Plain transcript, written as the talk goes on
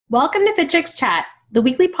Welcome to Fit Chicks Chat, the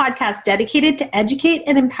weekly podcast dedicated to educate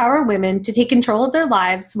and empower women to take control of their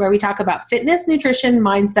lives, where we talk about fitness, nutrition,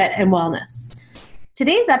 mindset, and wellness.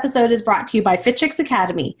 Today's episode is brought to you by Fit Chicks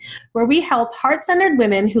Academy, where we help heart-centered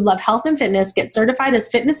women who love health and fitness get certified as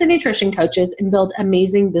fitness and nutrition coaches and build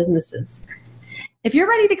amazing businesses. If you're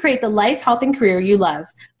ready to create the life, health, and career you love,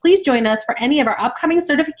 please join us for any of our upcoming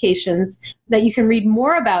certifications that you can read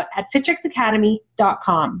more about at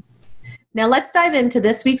fitchicksacademy.com. Now let's dive into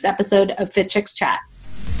this week's episode of Fit Chicks Chat.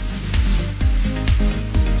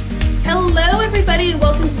 Hello everybody and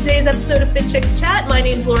welcome to today's episode of Fit Chicks Chat. My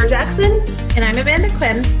name's Laura Jackson. And I'm Amanda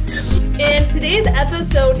Quinn. And today's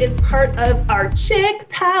episode is part of our Chick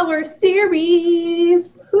Power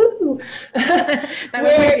series. Woo! That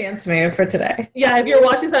was my dance move for today. Yeah, if you're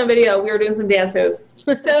watching some video, we were doing some dance moves.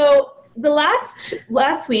 So the last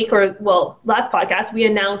podcast, we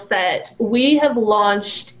announced that we have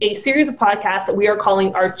launched a series of podcasts that we are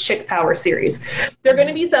calling our Chick Power series. There are going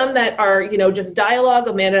to be some that are, just dialogue,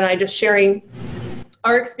 Amanda and I just sharing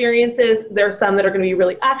our experiences. There are some that are going to be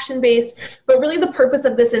really action-based, but really the purpose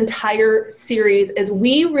of this entire series is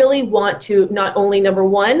we really want to not only, number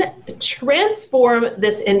one, transform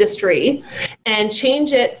this industry and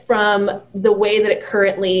change it from the way that it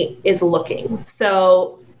currently is looking.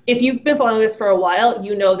 So if you've been following this for a while,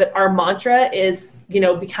 you know that our mantra is,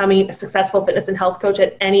 becoming a successful fitness and health coach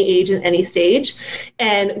at any age and any stage.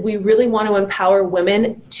 And we really want to empower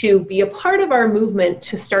women to be a part of our movement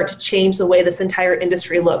to start to change the way this entire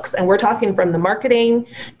industry looks. And we're talking from the marketing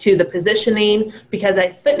to the positioning, because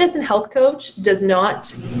a fitness and health coach does not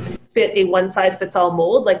fit a one-size-fits-all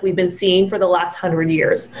mold like we've been seeing for the last 100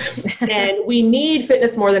 years. And we need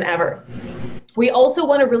fitness more than ever. We also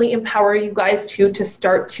want to really empower you guys to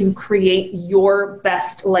start to create your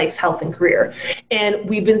best life, health, and career. And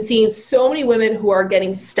we've been seeing so many women who are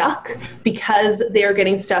getting stuck because they are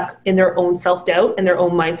getting stuck in their own self-doubt and their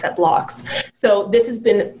own mindset blocks. So this has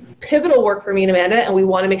been pivotal work for me and Amanda, and we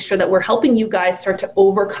want to make sure that we're helping you guys start to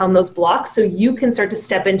overcome those blocks so you can start to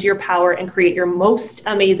step into your power and create your most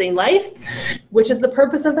amazing life, which is the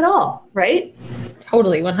purpose of it all, right?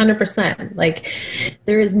 Totally, 100%. Like,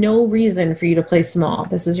 there is no reason for you to play small.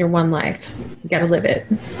 This is your one life. You got to live it.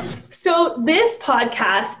 So this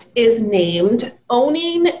podcast is named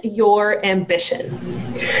Owning Your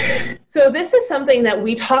Ambition. So this is something that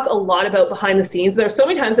we talk a lot about behind the scenes. There are so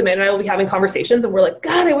many times Amanda and I will be having conversations and we're like,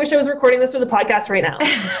 God, I wish I was recording this for the podcast right now.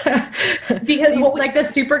 Because like the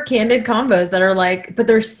super candid combos that are like, but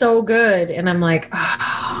they're so good. And I'm like,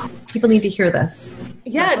 people need to hear this.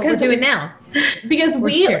 Yeah, because we're doing now. Because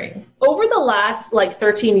over the last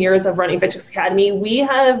 13 years of running Fit Chicks Academy, we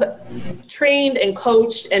have trained and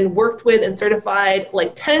coached and worked with and certified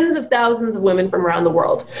tens of thousands of women from around the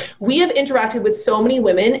world. We have interacted with so many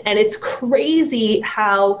women, and it's crazy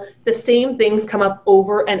how the same things come up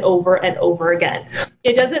over and over and over again.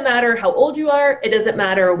 It doesn't matter how old you are. It doesn't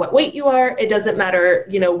matter what weight you are. It doesn't matter,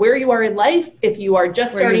 where you are in life. If you are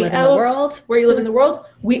just starting out, where you live in the world,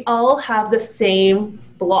 we all have the same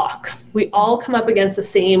blocks. We all come up against the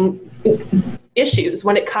same issues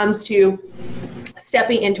when it comes to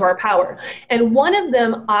stepping into our power. And one of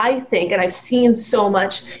them, I think, and I've seen so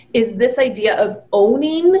much, is this idea of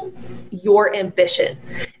owning your ambition.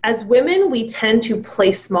 As women, we tend to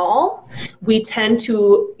play small. We tend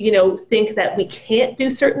to, think that we can't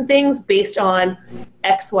do certain things based on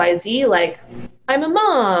XYZ, like I'm a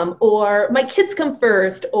mom, or my kids come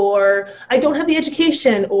first, or I don't have the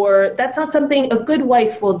education, or that's not something a good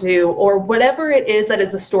wife will do, or whatever it is that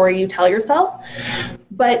is the story you tell yourself.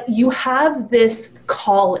 But you have this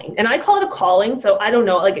calling, and I call it a calling. So I don't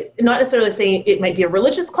know, not necessarily saying it might be a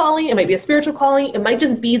religious calling, it might be a spiritual calling, it might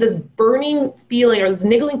just be this burning feeling or this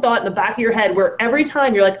niggling thought in the back of your head where every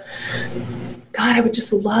time you're like, God, I would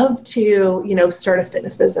just love to, start a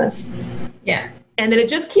fitness business. Yeah. And then it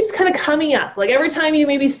just keeps kind of coming up. Every time you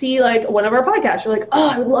maybe see one of our podcasts, you're like, oh,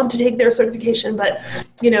 I would love to take their certification, but,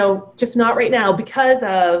 just not right now because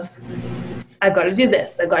of I've got to do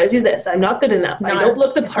this. I've got to do this. I'm not good enough. I don't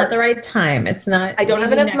look the part. It's not the right time. It's not. I don't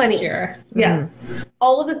have enough money. Year. Yeah.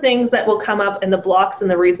 All of the things that will come up and the blocks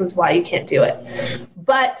and the reasons why you can't do it.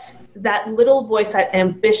 But that little voice, that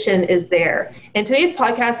ambition is there. In today's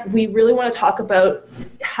podcast, we really want to talk about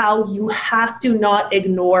how you have to not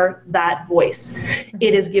ignore that voice.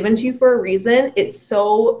 It is given to you for a reason. It's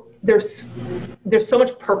so there's so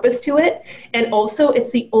much purpose to it. And also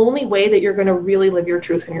it's the only way that you're going to really live your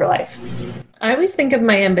truth in your life. I always think of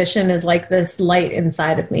my ambition as like this light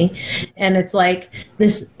inside of me. And it's like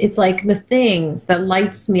the thing that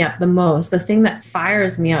lights me up the most, the thing that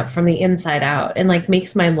fires me up from the inside out and like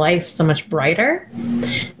makes my life so much brighter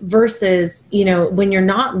versus, when you're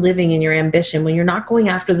not living in your ambition, when you're not going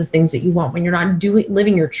after the things that you want, when you're not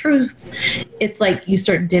living your truth, it's like you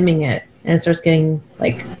start dimming it. And it starts getting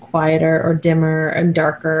like quieter or dimmer and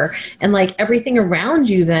darker. And like everything around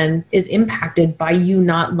you then is impacted by you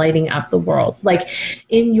not lighting up the world, like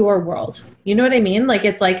in your world. You know what I mean? Like,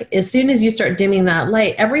 it's like, as soon as you start dimming that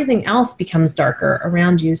light, everything else becomes darker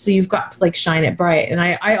around you. So you've got to like shine it bright. And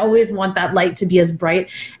I always want that light to be as bright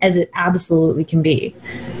as it absolutely can be.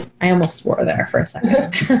 I almost swore there for a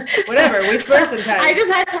second. Whatever, we swear sometimes.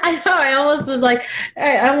 I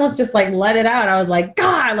almost just like let it out. I was like,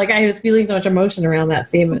 God, like I was feeling so much emotion around that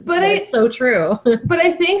statement. But it's so true. But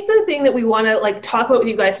I think the thing that we want to like talk about with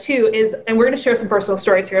you guys too is, and we're going to share some personal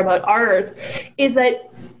stories here about ours, is that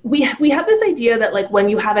we have this idea that like when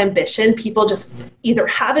you have ambition, people just either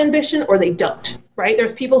have ambition or they don't, right?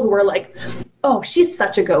 There's people who are like, oh, she's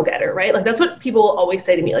such a go-getter, right? Like that's what people always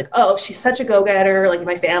say to me, like, oh, she's such a go-getter, like in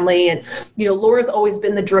my family. And, Laura's always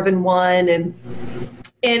been the driven one.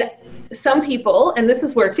 And some people, and this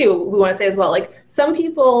is where too, we want to say as well, like some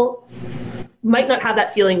people might not have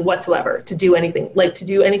that feeling whatsoever to do anything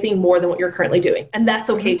more than what you're currently doing. And that's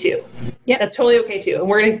okay too. Yeah, that's totally okay too. And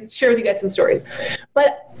we're going to share with you guys some stories.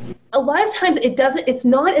 But a lot of times it's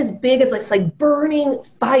not as big as like burning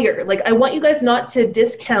fire. Like I want you guys not to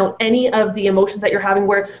discount any of the emotions that you're having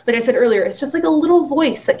where, like I said earlier, it's just like a little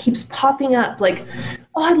voice that keeps popping up. Like,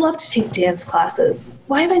 oh, I'd love to take dance classes.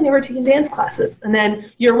 Why have I never taken dance classes? And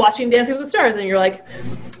then you're watching Dancing with the Stars and you're like,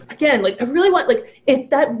 again, like I really want, like if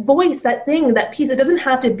that voice, that thing, that piece, it doesn't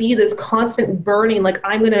have to be this constant burning, like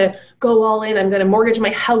I'm going to go all in, I'm going to mortgage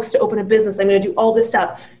my house to open a business, I'm going to do all this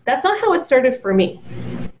stuff. That's not how it started for me.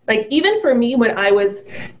 Like even for me when I was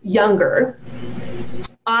younger,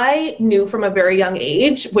 I knew from a very young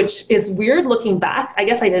age, which is weird looking back. I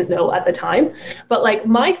guess I didn't know at the time, but like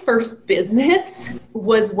my first business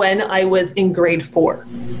was when I was in grade 4.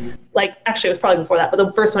 Like actually it was probably before that, but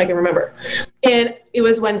the first one I can remember. And it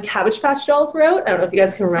was when Cabbage Patch Dolls were out. I don't know if you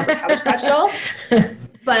guys can remember Cabbage Patch Dolls.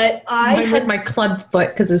 But I had my club foot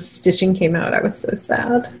because his stitching came out. I was so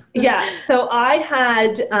sad. Yeah. So I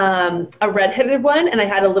had a redheaded one and I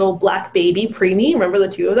had a little black baby preemie. Remember the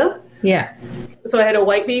two of them? Yeah. So I had a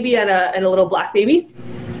white baby and a little black baby.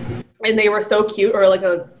 And they were so cute, or like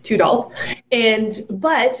two dolls.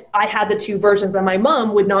 But I had the two versions, and my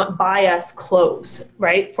mom would not buy us clothes,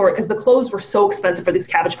 right? Because the clothes were so expensive for these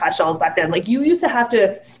Cabbage Patch dolls back then. Like you used to have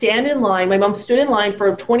to stand in line. My mom stood in line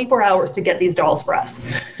for 24 hours to get these dolls for us.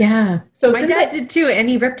 Yeah. So my dad did too, and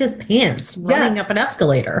he ripped his pants running up an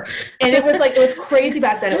escalator. And it was crazy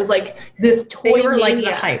back then. It was like this toy They were mania. Like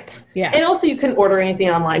the hype. Yeah. And also you couldn't order anything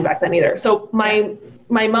online back then either. So my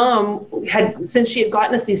mom since she had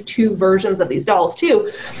gotten us these two versions of these dolls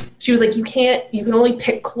too, she was like, you can only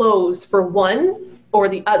pick clothes for one or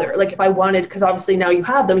the other. Like if I wanted, because obviously now you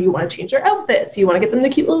have them, you want to change their outfits, you want to get them the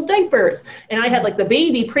cute little diapers. And I had like the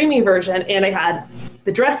baby preemie version and I had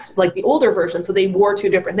the dress, like the older version. So they wore two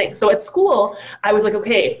different things. So at school, I was like,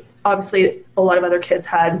 okay, obviously a lot of other kids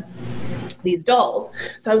had these dolls.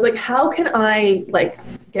 So I was like, how can I like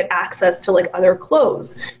get access to like other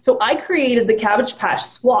clothes? So I created the Cabbage Patch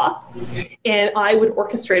swap and I would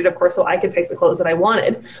orchestrate it, of course, so I could pick the clothes that I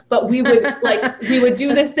wanted. But we would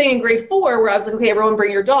do this thing in grade 4 where I was like, okay, everyone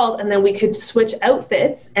bring your dolls. And then we could switch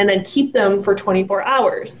outfits and then keep them for 24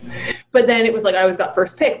 hours. But then it was like, I always got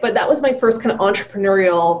first pick. But that was my first kind of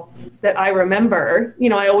entrepreneurial that I remember.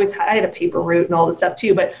 I had a paper route and all this stuff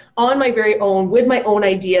too, but on my very own, with my own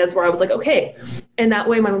ideas where I was like, okay. And that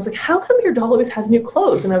way my mom's like, how come your doll always has new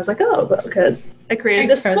clothes? And I was like, oh, because I created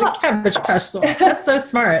this swap. Cabbage Patch swap. That's so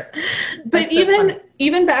smart. But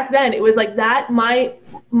even back then, it was like that, my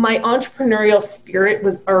entrepreneurial spirit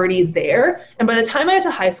was already there. And by the time I got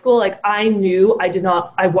to high school, like I knew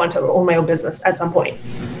I want to own my own business at some point.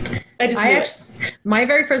 My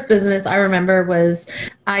very first business I remember was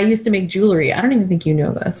I used to make jewelry. I don't even think you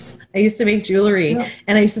know this. I used to make jewelry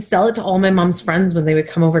and I used to sell it to all my mom's friends when they would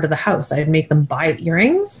come over to the house. I'd make them buy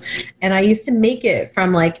earrings and I used to make it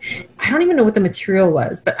from like, I don't even know what the material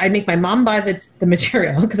was, but I'd make my mom buy the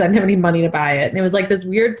material because I didn't have any money to buy it. And it was like this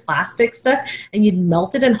weird plastic stuff and you'd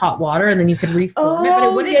melt it in hot water and then you could reform it, but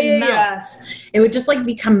it wouldn't melt. Yeah. It would just like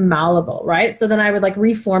become malleable, right? So then I would like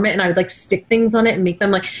reform it and I would like stick things on it and make them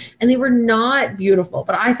like, and they were not beautiful,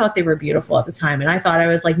 but I thought they were beautiful at the time. And I thought I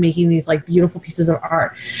was was like making these like beautiful pieces of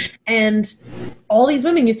art. And all these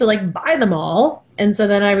women used to like buy them all. And so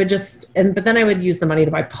then I would but then I would use the money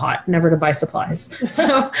to buy pot, never to buy supplies.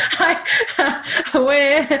 So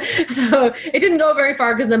so it didn't go very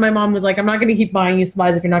far, because then my mom was like, I'm not going to keep buying you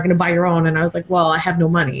supplies if you're not going to buy your own. And I was like, well, I have no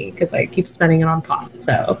money because I keep spending it on pot.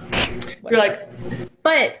 So you're like,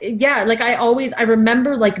 but yeah, like I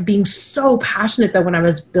remember like being so passionate though when I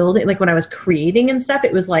was building, like when I was creating and stuff,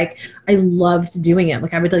 it was like, I loved doing it.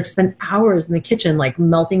 Like I would like spend hours in the kitchen, like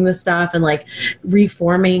melting the stuff and like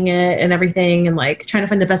reforming it and everything. And like trying to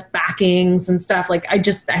find the best backings and stuff. Like I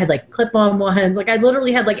had like clip-on ones. Like I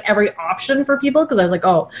literally had like every option for people, because I was like,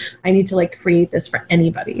 oh, I need to like create this for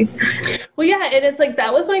anybody. Well, yeah. And it's like,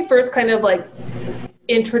 that was my first kind of like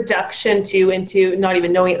introduction into, not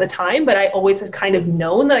even knowing at the time, but I always had kind of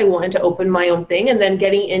known that I wanted to open my own thing. And then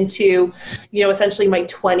getting into, essentially my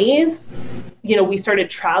 20s, we started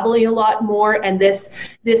traveling a lot more, and this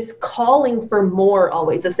calling for more,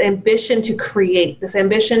 always this ambition to create, this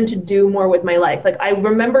ambition to do more with my life. Like I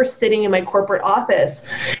remember sitting in my corporate office,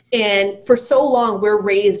 and for so long we're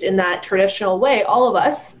raised in that traditional way. All of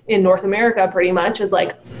us in North America pretty much is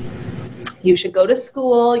like, you should go to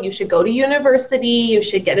school, you should go to university, you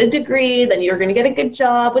should get a degree, then you're going to get a good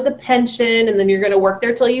job with a pension, and then you're going to work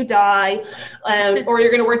there till you die, or you're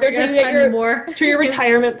going to work there till you get your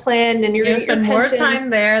retirement plan, and you're going to spend more time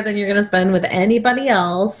there than you're going to spend with anybody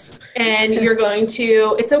else. And you're going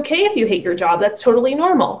to, it's okay if you hate your job, that's totally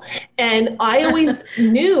normal. And I always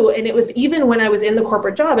knew, and it was even when I was in the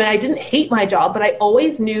corporate job, and I didn't hate my job, but I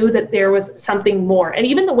always knew that there was something more. And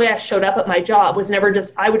even the way I showed up at my job was never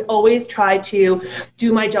just, I would always try to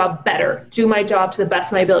do my job better, do my job to the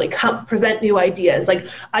best of my ability, present new ideas. Like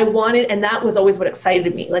I wanted, and that was always what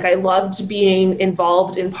excited me. Like I loved being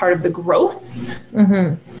involved in part of the growth.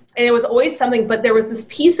 Mm-hmm. And it was always something, but there was this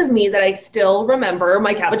piece of me that I still remember,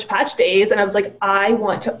 my Cabbage Patch days. And I was like, I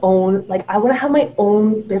want to have my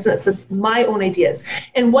own business. This is my own ideas.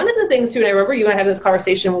 And one of the things too, and I remember you and I having this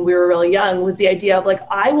conversation when we were really young, was the idea of like,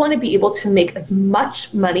 I want to be able to make as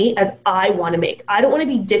much money as I want to make. I don't want to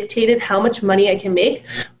be dictated how much money I can make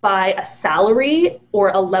by a salary or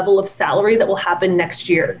a level of salary that will happen next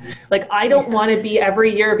year. Like, I don't want to be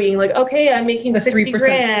every year being like, okay, I'm making 60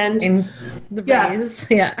 grand. In the raise.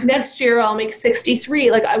 Yeah. Next year I'll make 63.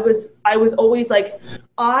 Like I was always like,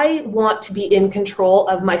 I want to be in control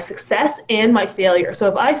of my success and my failure. So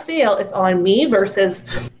if I fail, it's on me versus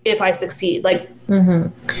if I succeed. Like, mm-hmm.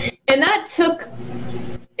 And that took,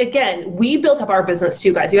 again, we built up our business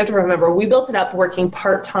too, guys. You have to remember, we built it up working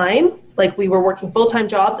part-time. Like we were working full-time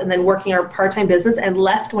jobs and then working our part-time business, and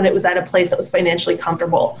left when it was at a place that was financially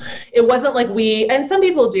comfortable. It wasn't like and some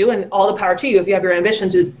people do, and all the power to you if you have your ambition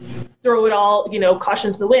to throw it all,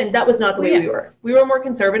 caution to the wind. That was not the way we were. We were more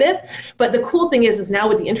conservative. But the cool thing is now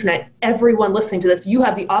with the internet, everyone listening to this, you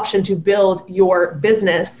have the option to build your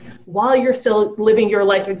business while you're still living your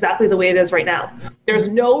life exactly the way it is right now. There's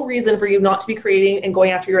no reason for you not to be creating and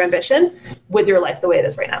going after your ambition with your life the way it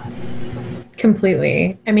is right now.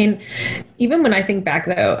 Completely. I mean, even when I think back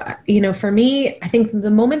though, for me, I think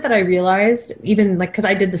the moment that I realized, even like, cause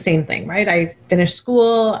I did the same thing, right? I finished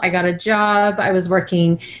school, I got a job, I was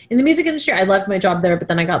working in the music industry. I loved my job there, but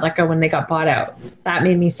then I got let go when they got bought out. That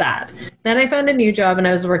made me sad. Then I found a new job, and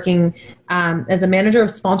I was working as a manager of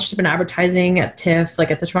sponsorship and advertising at TIFF,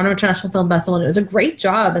 like at the Toronto International Film Festival. And it was a great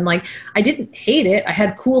job. And like, I didn't hate it. I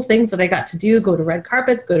had cool things that I got to do, go to red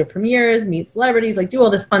carpets, go to premieres, meet celebrities, like do all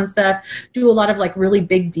this fun stuff, do a lot of like really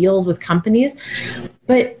big deals with companies.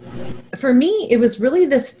 But for me, it was really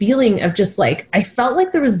this feeling of just like, I felt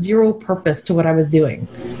like there was zero purpose to what I was doing.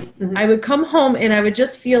 Mm-hmm. I would come home and I would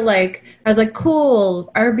just feel like, I was like,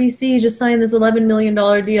 cool, RBC just signed this $11 million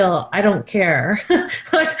deal. I don't care.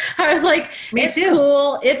 Like, I was like, it's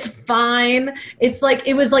cool. It's fine. It's like,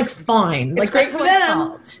 it was like fine. It's like, great for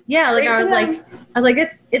them. Yeah. Like I was like,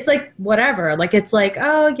 it's like, whatever. Like, it's like,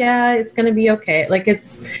 oh yeah, it's going to be okay. Like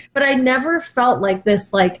but I never felt like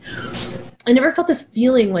this, like, I never felt this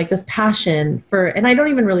feeling, like this passion for, and I don't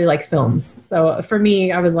even really like films. So for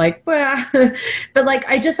me, I was like, bah. But like,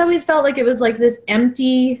 I just always felt like it was like this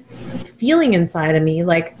empty feeling inside of me.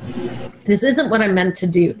 Like, this isn't what I'm meant to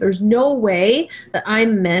do. There's no way that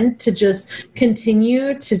I'm meant to just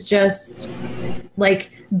continue to just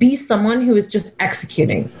like be someone who is just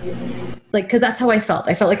executing. Like, cause that's how I felt.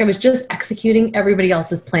 I felt like I was just executing everybody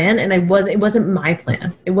else's plan, and it wasn't my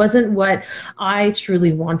plan. It wasn't what I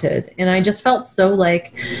truly wanted. And I just felt so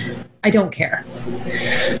like, I don't care.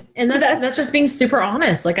 And that's just being super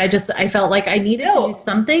honest. Like, I felt like I needed to do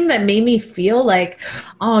something that made me feel like,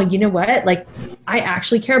 oh, you know what? Like, I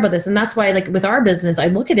actually care about this. And that's why, like, with our business, I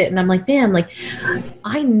look at it and I'm like, man, like,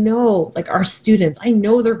 I know, like, our students, I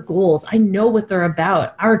know their goals. I know what they're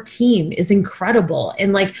about. Our team is incredible.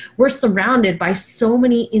 And like, we're surrounded by so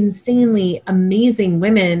many insanely amazing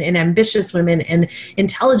women and ambitious women and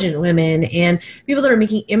intelligent women and people that are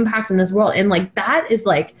making impact in this world. And like, that is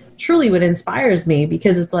like truly what inspires me,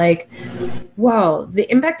 because it's like, whoa, the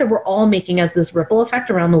impact that we're all making as this ripple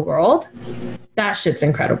effect around the world, that shit's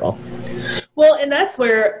incredible. Well, and that's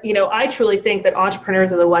where, you know, I truly think that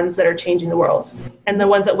entrepreneurs are the ones that are changing the world and the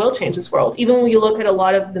ones that will change this world. Even when you look at a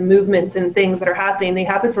lot of the movements and things that are happening, they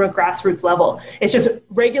happen from a grassroots level. It's just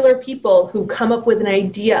regular people who come up with an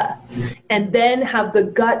idea and then have the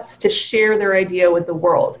guts to share their idea with the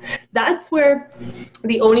world. That's where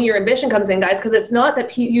the owning your ambition comes in, guys, because it's not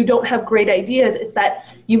that you don't have great ideas. It's that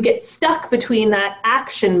you get stuck between that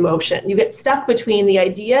action motion. You get stuck between the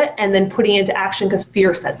idea and then putting it into action because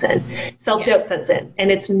fear sets in. Self-doubt sets in,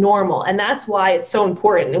 and it's normal. And that's why it's so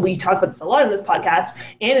important. And we talk about this a lot in this podcast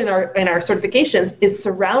and in our certifications, is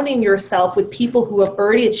surrounding yourself with people who have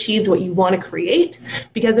already achieved what you want to create,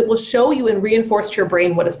 because it will show you and reinforce to your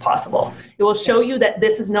brain what is possible. It will show you that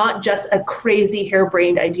this is not just a crazy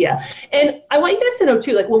harebrained idea. And I want you guys to know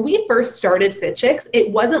too, like when we first started Fit Chicks, it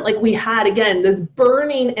wasn't like we had, again, this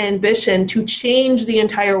burning ambition to change the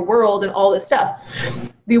entire world and all this stuff.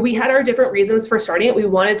 We had our different reasons for starting it. We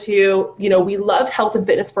wanted to, you know, we loved health and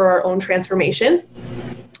fitness for our own transformation.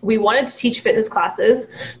 We wanted to teach fitness classes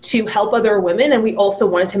to help other women, and we also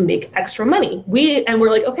wanted to make extra money. We're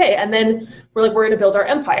like, okay, and then we're like, we're going to build our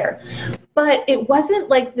empire. But it wasn't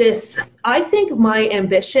like this. I think my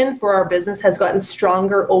ambition for our business has gotten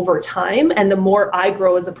stronger over time. And the more I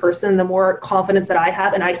grow as a person, the more confidence that I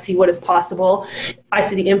have, and I see what is possible. I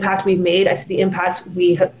see the impact we've made. I see the impact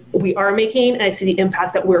we are making, and I see the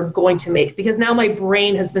impact that we're going to make, because now my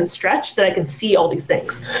brain has been stretched that I can see all these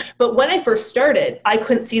things. But when I first started, I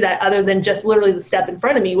couldn't see that other than just literally the step in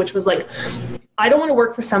front of me, which was like, I don't want to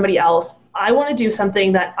work for somebody else. I want to do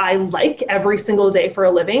something that I like every single day for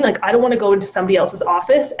a living. Like, I don't want to go into somebody else's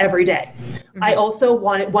office every day. Mm-hmm. I also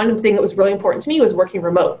wanted, one thing that was really important to me was working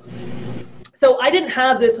remote. So I didn't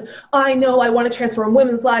have this, I know I want to transform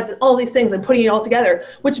women's lives and all these things and putting it all together,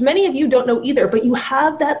 which many of you don't know either, but you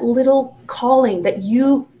have that little calling that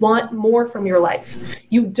you want more from your life.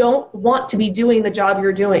 You don't want to be doing the job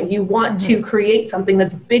you're doing. You want to create something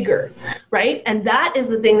that's bigger, right? And that is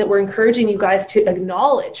the thing that we're encouraging you guys to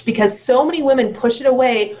acknowledge, because so many women push it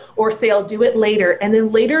away or say, I'll do it later. And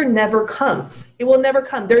then later never comes. It will never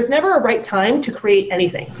come. There's never a right time to create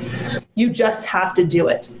anything. You just have to do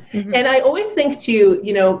it. Mm-hmm. And I always think too,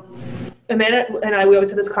 you know, Amanda and I, we always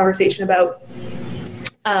have this conversation about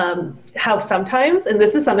how sometimes, and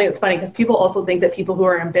this is something that's funny because people also think that people who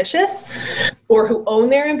are ambitious or who own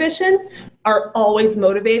their ambition are always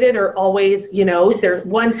motivated or always, you know, they're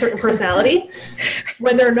one certain personality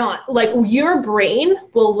when they're not. Like, your brain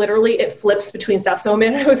will literally, it flips between stuff. So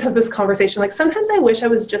Amanda and I always have this conversation, like, sometimes I wish I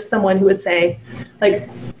was just someone who would say, like,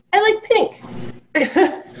 I like pink.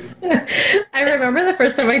 I remember the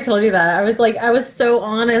first time I told you that. I was like, I was so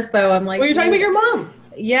honest though. I'm like, well, you're talking about your mom.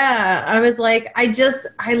 Yeah. I was like, I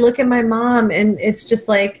look at my mom and it's just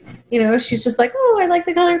like, you know, she's just like, oh, I like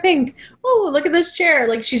the color pink. Oh, look at this chair.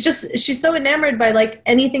 Like, she's so enamored by like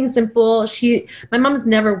anything simple. My mom's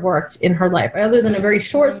never worked in her life other than a very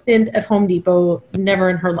short stint at Home Depot. Never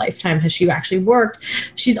in her lifetime has she actually worked.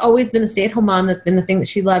 She's always been a stay-at-home mom. That's been the thing that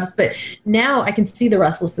she loves. But now I can see the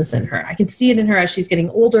restlessness in her. I can see it in her as she's getting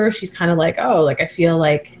older. She's kind of like, oh, like, I feel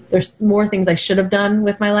like there's more things I should have done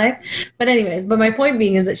with my life. But anyways, my point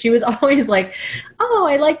being is that she was always like, oh,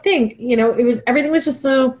 I like pink. You know, everything was just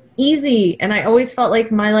so easy. And I always felt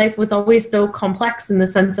like my life was always so complex in the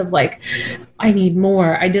sense of like, I need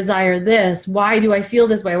more. I desire this. Why do I feel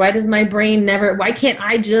this way? Why does my brain why can't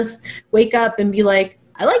I just wake up and be like,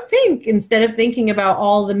 I like pink, instead of thinking about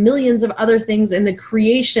all the millions of other things in the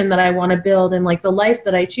creation that I want to build and like the life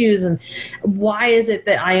that I choose. And why is it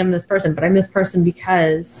that I am this person? But I'm this person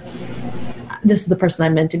because this is the person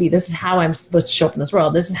I'm meant to be. This is how I'm supposed to show up in this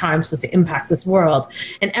world. This is how I'm supposed to impact this world.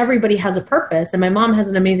 And everybody has a purpose. And my mom has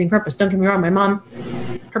an amazing purpose. Don't get me wrong. My mom,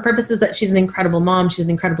 her purpose is that she's an incredible mom. She's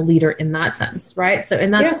an incredible leader in that sense. Right. So,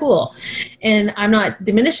 and that's cool. And I'm not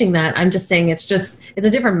diminishing that. I'm just saying it's a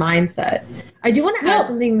different mindset. I do want to add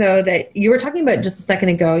something though, that you were talking about just a second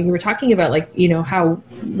ago. You were talking about like, you know, how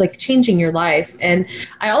like changing your life. And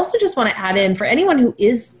I also just want to add in for anyone who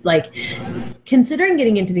is like considering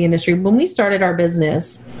getting into the industry. When we started our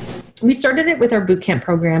business, we started it with our bootcamp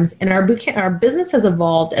programs, and our business has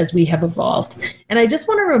evolved as we have evolved. And I just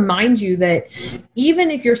want to remind you that even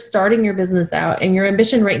if you're starting your business out and your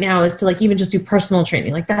ambition right now is to like even just do personal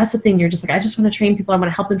training, like that's the thing, you're just like, I just want to train people, I want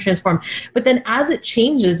to help them transform. But then as it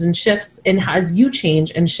changes and shifts, and as you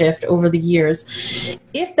change and shift over the years,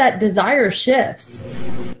 if that desire shifts,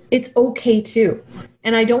 it's okay too.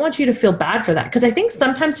 And I don't want you to feel bad for that, because I think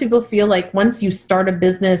sometimes people feel like once you start a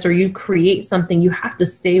business or you create something, you have to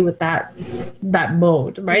stay with that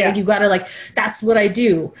mode, right? Yeah. Like you got to like, that's what I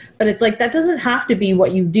do. But it's like, that doesn't have to be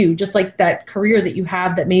what you do. Just like that career that you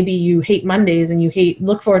have that maybe you hate Mondays and you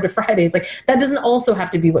look forward to Fridays. Like that doesn't also have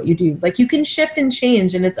to be what you do. Like you can shift and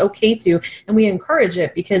change, and it's okay to, and we encourage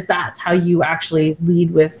it because that's how you actually lead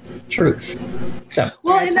with truth. So,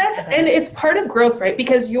 well, and it's part of growth, right?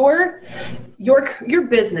 Because your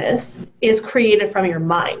business is created from your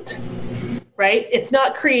mind, right? It's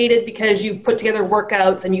not created because you put together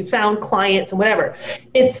workouts and you found clients and whatever.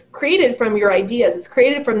 It's created from your ideas. It's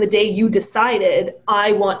created from the day you decided,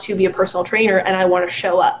 I want to be a personal trainer and I want to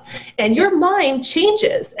show up. And your mind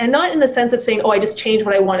changes, and not in the sense of saying, oh, I just changed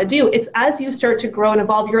what I want to do. It's as you start to grow and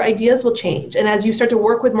evolve, your ideas will change. And as you start to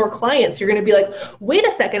work with more clients, you're going to be like, wait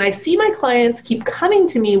a second, I see my clients keep coming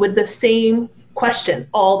to me with the same question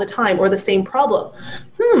all the time or the same problem.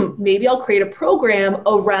 Maybe I'll create a program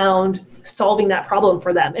around solving that problem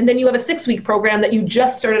for them. And then you have a 6-week program that you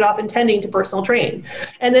just started off intending to personal train.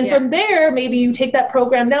 And then from there, maybe you take that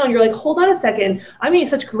program now and you're like, hold on a second, I'm getting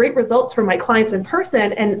such great results from my clients in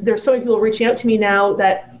person. And there's so many people reaching out to me now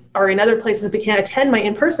that are in other places but can't attend my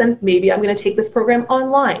in-person. Maybe I'm going to take this program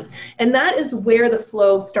online. And that is where the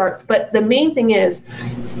flow starts. But the main thing is,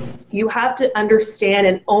 you have to understand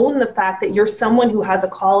and own the fact that you're someone who has a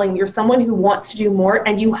calling, you're someone who wants to do more,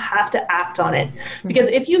 and you have to act on it. Because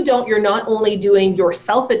if you don't, you're not only doing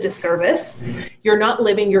yourself a disservice, you're not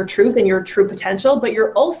living your truth and your true potential, but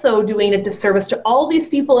you're also doing a disservice to all these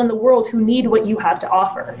people in the world who need what you have to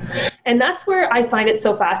offer. And that's where I find it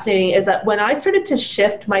so fascinating, is that when I started to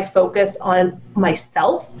shift my focus on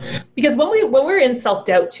myself, because when we're in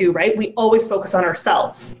self-doubt too, right, we always focus on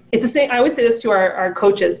ourselves. It's the same. I always say this to our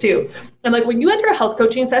coaches too. I'm like, when you enter a health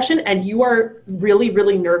coaching session and you are really,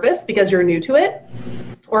 really nervous because you're new to it,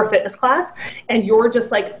 or a fitness class, and you're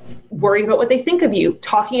just like worried about what they think of you,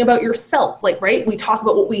 talking about yourself, like, right? We talk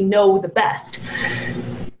about what we know the best.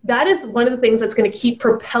 That is one of the things that's going to keep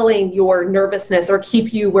propelling your nervousness or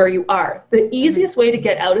keep you where you are. The easiest way to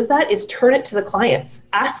get out of that is turn it to the clients.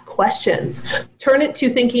 Ask questions. Turn it to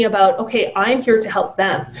thinking about, okay, I'm here to help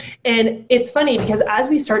them. And it's funny because as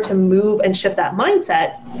we start to move and shift that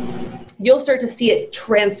mindset, you'll start to see it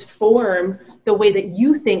transform the way that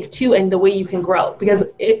you think too, and the way you can grow. Because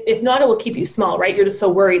if not, it will keep you small, right? You're just so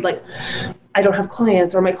worried, like, I don't have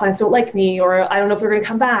clients, or my clients don't like me, or I don't know if they're going to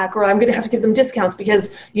come back, or I'm going to have to give them discounts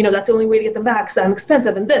because, that's the only way to get them back because I'm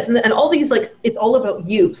expensive and this and all these, like, it's all about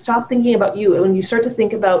you. Stop thinking about you. And when you start to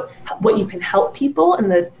think about what you can help people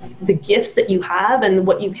and the gifts that you have and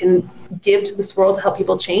what you can give to this world to help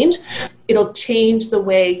people change, it'll change the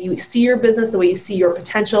way you see your business, the way you see your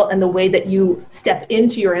potential, and the way that you step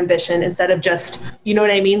into your ambition instead of just, you know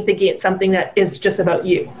what I mean, thinking it's something that is just about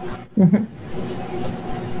you. Mm-hmm.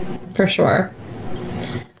 For sure.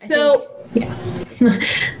 So,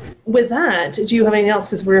 with that, do you have anything else?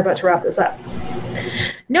 Because we're about to wrap this up.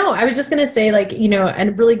 No, I was just going to say, like,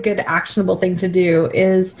 a really good actionable thing to do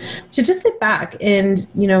is to just sit back and,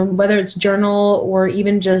 whether it's journal or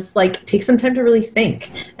even just like take some time to really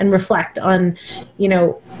think and reflect on,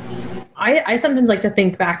 I sometimes like to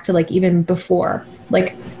think back to like even before,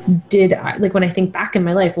 like when I think back in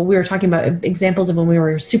my life, well, we were talking about examples of when we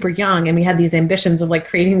were super young and we had these ambitions of like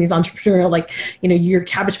creating these entrepreneurial, like, your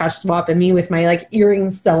Cabbage Patch swap and me with my like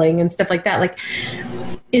earrings selling and stuff like that. Like,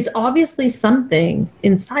 it's obviously something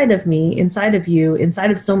inside of me, inside of you,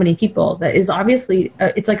 inside of so many people that is obviously,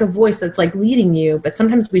 it's like a voice that's like leading you, but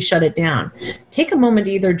sometimes we shut it down. Take a moment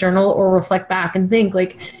to either journal or reflect back and think,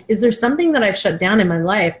 like, is there something that I've shut down in my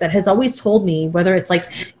life that has always told me, whether it's like,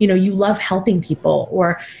 you love helping people,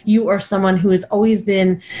 or you are someone who has always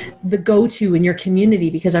been the go-to in your community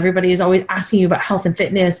because everybody is always asking you about health and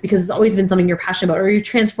fitness because it's always been something you're passionate about, or you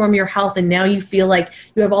transform your health and now you feel like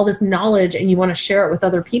you have all this knowledge and you want to share it with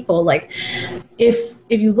other people. Like, if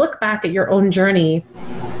you look back at your own journey,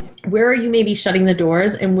 where are you maybe shutting the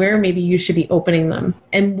doors and where maybe you should be opening them,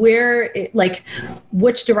 and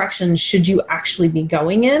which direction should you actually be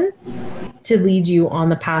going in to lead you on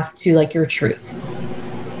the path to like your truth?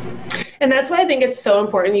 And that's why I think it's so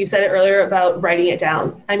important. You said it earlier about writing it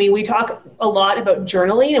down. I mean, we talk a lot about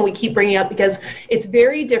journaling, and we keep bringing it up because it's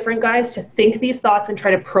very different, guys, to think these thoughts and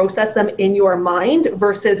try to process them in your mind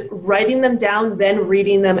versus writing them down, then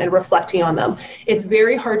reading them and reflecting on them. It's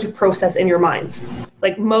very hard to process in your minds.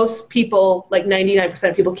 Like most people, like 99%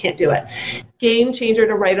 of people can't do it. Game changer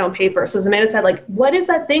to write it on paper. So as Amanda said, like, what is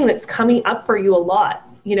that thing that's coming up for you a lot?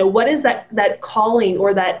 You know, what is that calling,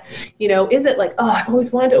 or that, you know, is it like, oh, I've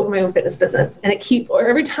always wanted to open my own fitness business, and or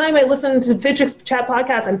every time I listen to Fit Chicks Chat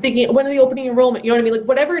podcast, I'm thinking, when are the opening enrollment? You know what I mean? Like,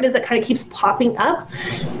 whatever it is that kind of keeps popping up,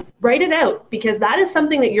 write it out, because that is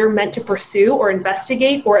something that you're meant to pursue or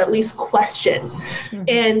investigate or at least question. Mm-hmm.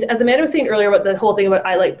 And as Amanda was saying earlier about the whole thing about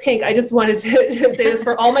I like pink, I just wanted to say this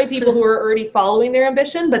for all my people who are already following their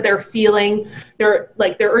ambition, but they're already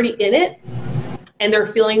in it, and they're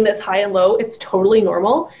feeling this high and low. It's totally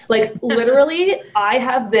normal. Like, literally, I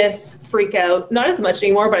have this freak out, not as much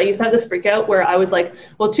anymore, but I used to have this freak out where I was like,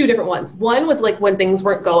 well, two different ones. One was like when things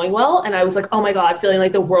weren't going well, and I was like, oh my God, feeling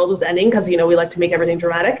like the world was ending, because, you know, we like to make everything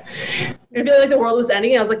dramatic. And feeling like the world was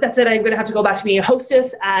ending, and I was like, that's it, I'm going to have to go back to being a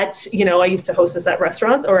hostess at, you know, I used to hostess at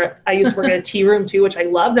restaurants, or I used to work in a tea room too, which I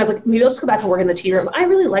loved. And I was like, maybe I'll just go back and work in the tea room. I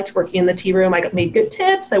really liked working in the tea room. I made good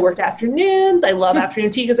tips. I worked afternoons. I love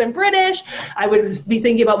afternoon tea because I'm British. I would be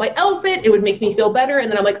thinking about my outfit. It would make me feel better.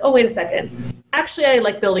 And then I'm like, oh, wait a second. Actually, I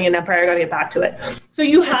like building an empire. I got to get back to it. So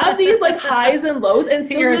you have these like highs and lows, and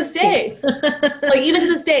still to this day, like even to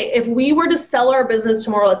this day, if we were to sell our business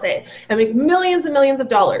tomorrow, let's say, and make millions and millions of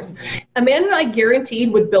dollars, Amanda and I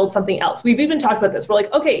guaranteed would build something else. We've even talked about this. We're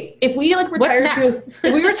like, okay, if we like retire if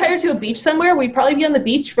we retire to a beach somewhere, we'd probably be on the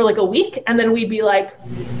beach for like a week, and then we'd be like,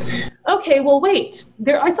 okay, well, wait,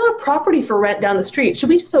 I saw a property for rent down the street. Should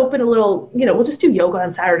we just open a little, you know, we'll just do yoga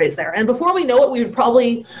on Saturdays there. And before we know it, we would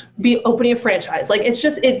probably be opening a franchise. Like,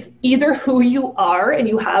 it's either who you are and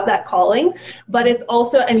you have that calling, but it's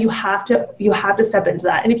also, and you have to step into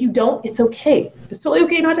that. And if you don't, it's okay. It's totally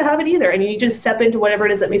okay not to have it either. And you need to step into whatever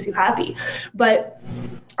it is that makes you happy. But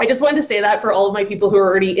I just wanted to say that for all of my people who are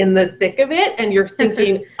already in the thick of it, and you're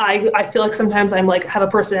thinking, I feel like sometimes I'm like, have a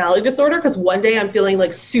personality disorder, because one day I'm feeling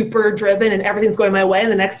like super driven and everything's going my way,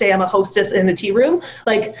 and the next day I'm a hostess in a tea room.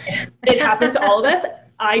 Like, it happens to all of us.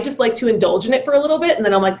 I just like to indulge in it for a little bit, and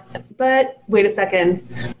then I'm like, but wait a second.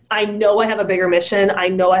 I know I have a bigger mission. I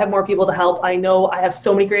know I have more people to help. I know I have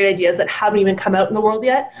so many great ideas that haven't even come out in the world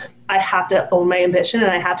yet. I have to own my ambition,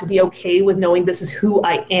 and I have to be okay with knowing this is who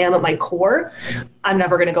I am at my core. I'm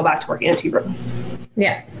never going to go back to working in a tea room.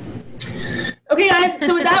 Yeah. Okay, guys,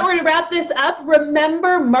 so with that, we're going to wrap this up.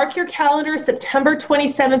 Remember, mark your calendar, September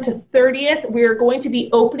 27th to 30th. We're going to be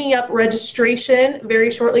opening up registration very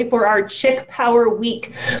shortly for our Chick Power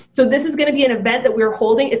Week. So this is going to be an event that we're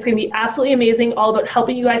holding. It's going to be absolutely amazing, all about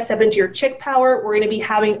helping you guys step into your chick power. We're going to be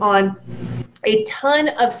having on a ton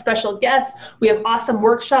of special guests. We have awesome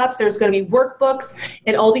workshops. There's going to be workbooks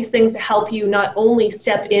and all these things to help you not only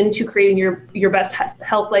step into creating your best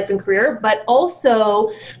health, life, and career, but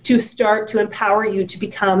also to start to empower you to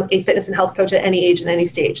become a fitness and health coach at any age and any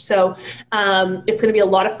stage. So it's going to be a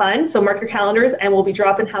lot of fun. So mark your calendars, and we'll be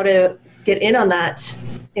dropping how to get in on that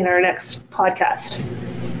in our next podcast.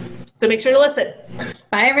 So make sure to listen.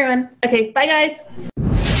 Bye, everyone. Okay, bye, guys.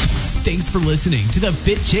 Thanks for listening to the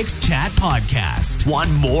Fit Chicks Chat podcast. Want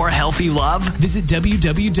more healthy love? Visit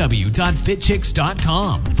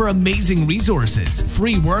www.fitchicks.com for amazing resources,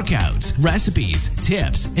 free workouts, recipes,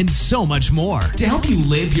 tips, and so much more to help you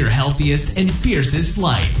live your healthiest and fiercest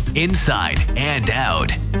life, inside and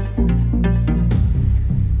out.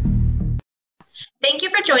 Thank you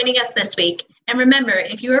for joining us this week. And remember,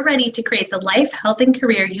 if you are ready to create the life, health, and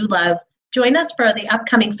career you love, join us for the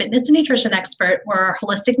upcoming Fitness and Nutrition Expert or our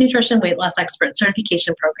Holistic Nutrition Weight Loss Expert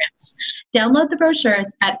certification programs. Download the brochures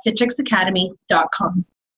at fitchicksacademy.com.